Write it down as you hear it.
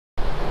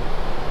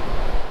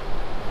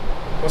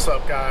What's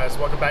up, guys?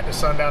 Welcome back to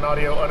Sundown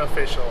Audio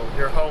Unofficial,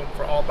 your home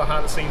for all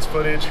behind the scenes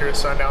footage here at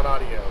Sundown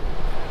Audio.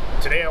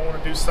 Today I want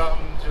to do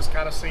something that just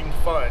kind of seemed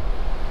fun.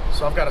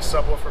 So I've got a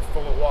subwoofer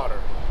full of water.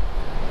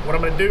 What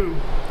I'm going to do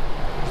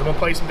is I'm going to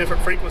play some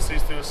different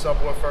frequencies through the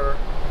subwoofer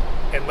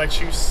and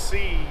let you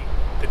see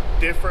the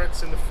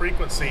difference in the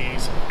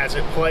frequencies as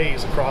it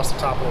plays across the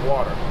top of the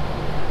water.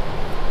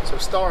 So to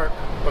start,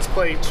 let's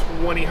play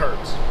 20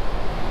 hertz.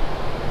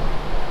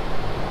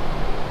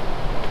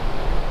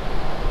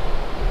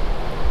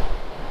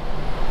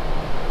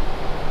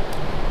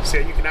 See,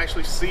 you can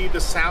actually see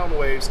the sound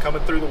waves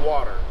coming through the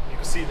water. You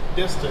can see the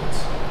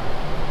distance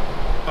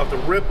of the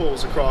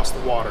ripples across the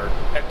water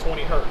at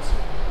 20 hertz.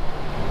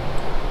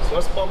 So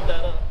let's bump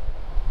that up.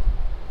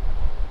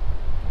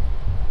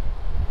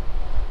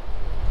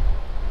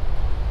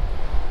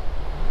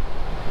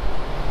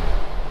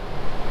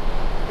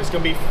 It's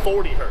going to be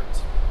 40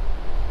 hertz.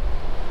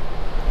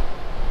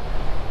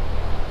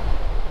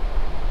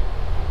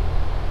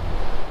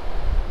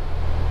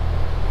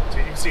 So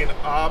you can see an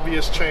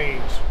obvious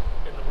change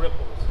in the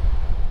ripples.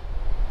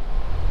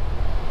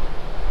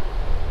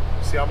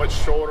 See how much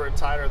shorter and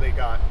tighter they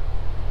got.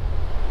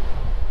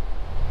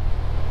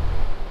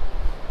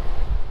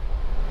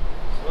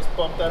 So let's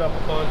bump that up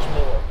a bunch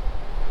more.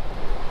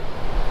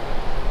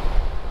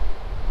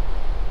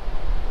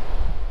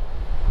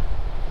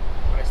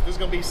 Alright, so this is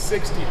going to be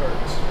 60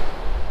 hertz.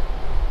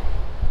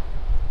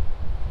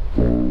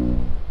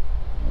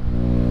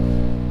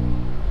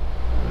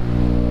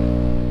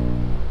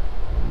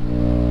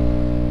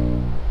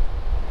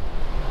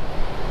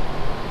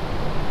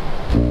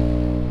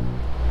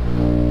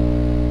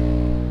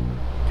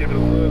 Give it a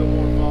little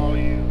more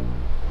volume,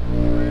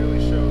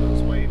 really show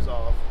those waves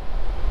off.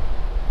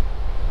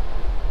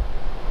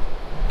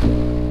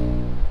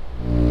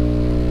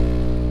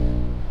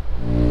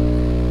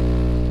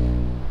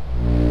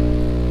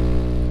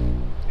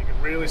 You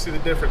can really see the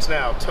difference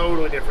now,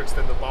 totally different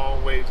than the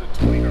long waves at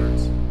 20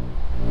 hertz.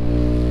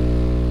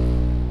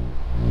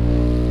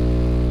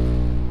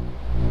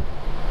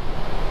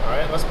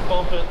 Alright, let's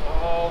bump it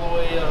all the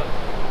way up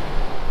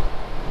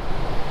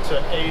to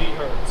 80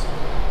 hertz.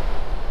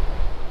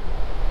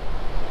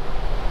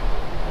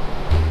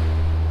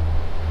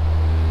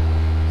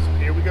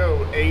 Here we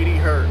go, 80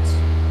 hertz.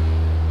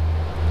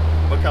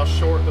 Look how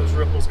short those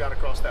ripples got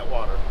across that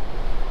water.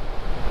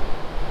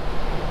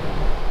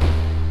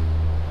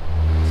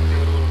 Let's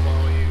give it a little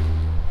volume.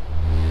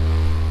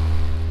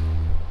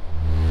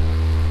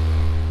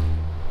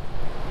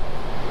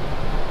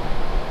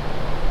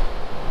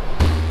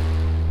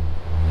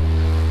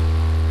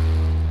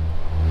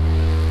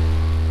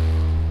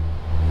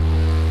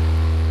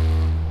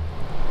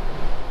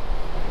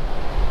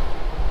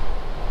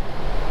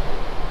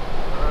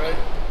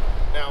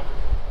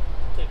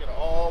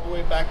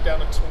 Back down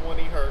to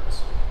 20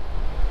 hertz.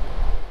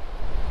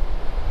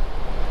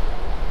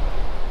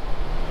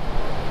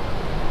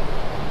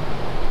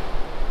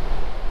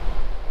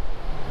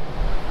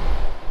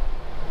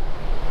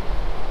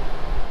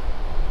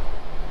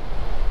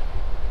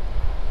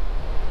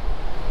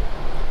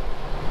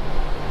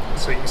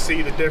 So you can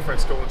see the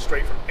difference going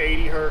straight from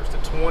 80 hertz to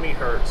 20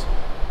 hertz.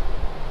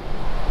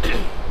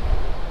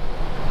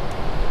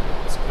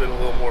 Let's give it a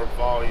little more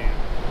volume.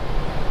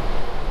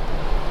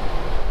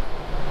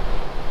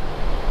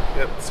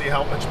 Yep, see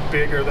how much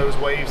bigger those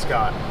waves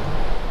got.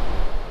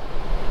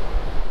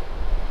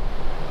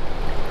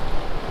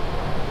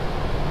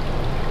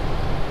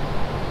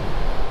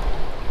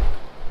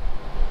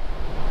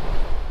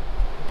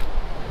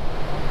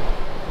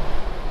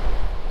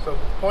 So the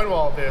point of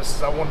all this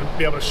is I wanted to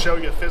be able to show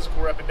you a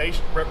physical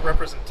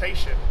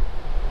representation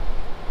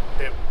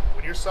that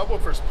when your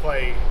subwoofers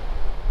play,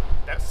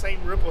 that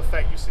same ripple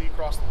effect you see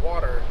across the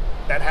water,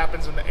 that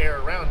happens in the air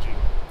around you.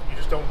 You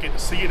just don't get to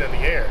see it in the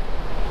air.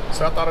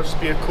 So I thought it'd just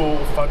be a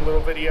cool, fun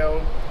little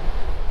video,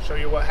 show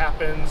you what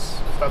happens,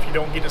 stuff you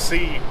don't get to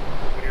see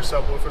when your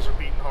subwoofers are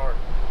beating hard.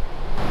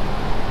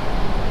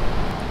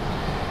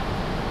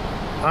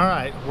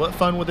 Alright, what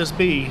fun would this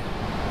be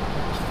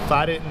if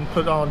I didn't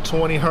put on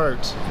 20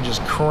 hertz and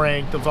just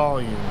crank the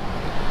volume?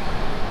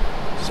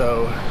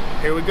 So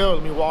here we go,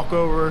 let me walk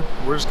over,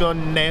 we're just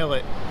gonna nail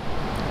it,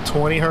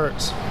 20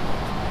 hertz.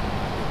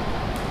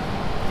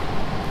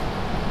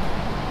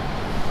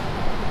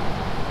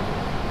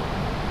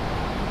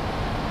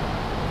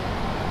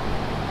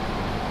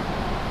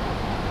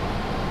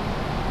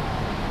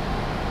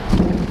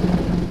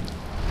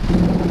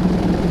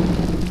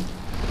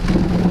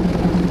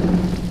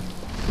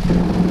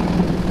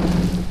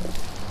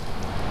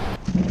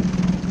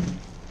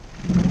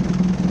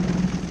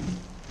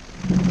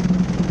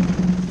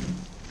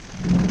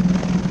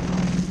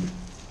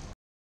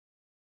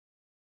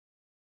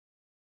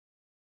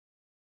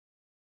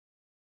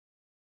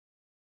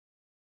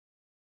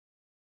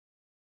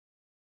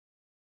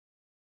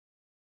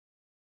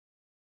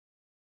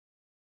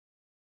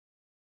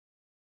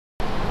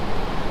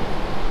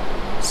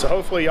 So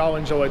hopefully y'all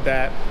enjoyed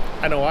that.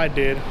 I know I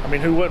did. I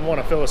mean, who wouldn't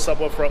want to fill a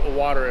subwoofer up with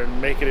water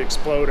and make it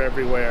explode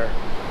everywhere?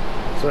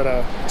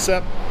 But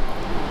except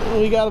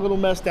we got a little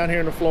mess down here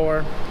on the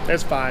floor.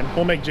 It's fine.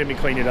 We'll make Jimmy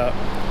clean it up.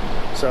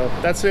 So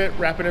that's it.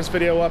 Wrapping this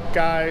video up,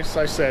 guys.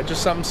 Like I said,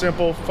 just something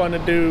simple, fun to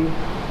do.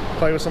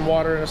 Play with some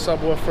water in a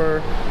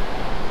subwoofer.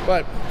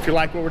 But if you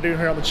like what we're doing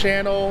here on the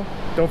channel,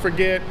 don't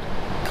forget,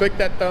 click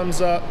that thumbs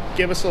up,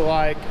 give us a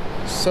like,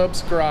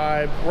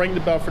 subscribe, ring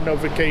the bell for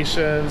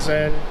notifications,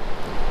 and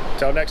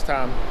until next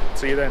time,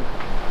 see you then.